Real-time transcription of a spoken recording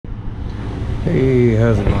Hey,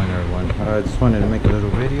 how's it going, everyone? I just wanted to make a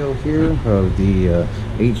little video here of the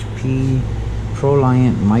HP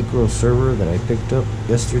Proliant micro server that I picked up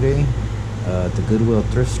yesterday at the Goodwill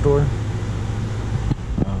thrift store.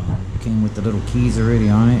 Came with the little keys already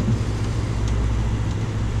on it.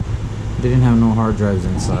 Didn't have no hard drives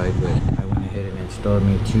inside, but I went ahead and installed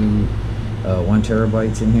me two 1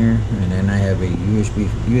 terabytes in here, and then I have a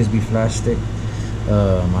USB flash stick.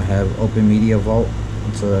 I have openmedia vault,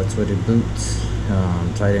 so that's what it boots,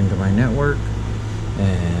 tied into my network.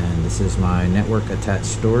 And this is my network attached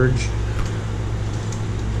storage,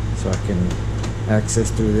 so I can access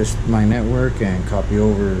through my network and copy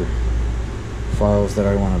over files that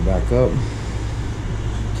I want to back up,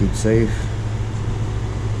 keep safe.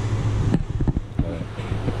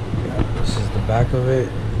 This is the back of it.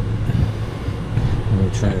 Let me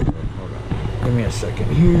try it. Hold on, give me a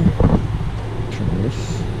second here. Turn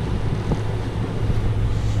this.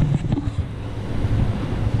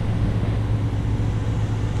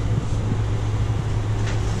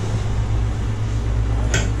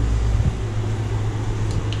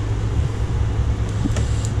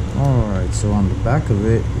 Alright, so on the back of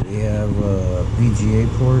it, we have a VGA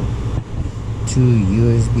port, two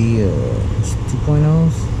USB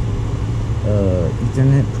 2.0s,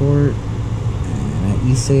 Ethernet port, and an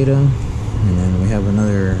eSATA, and then we have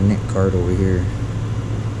another NIC card over here.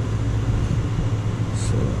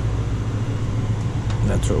 So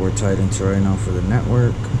that's what we're tied into right now for the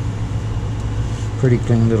network. Pretty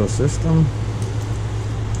clean little system.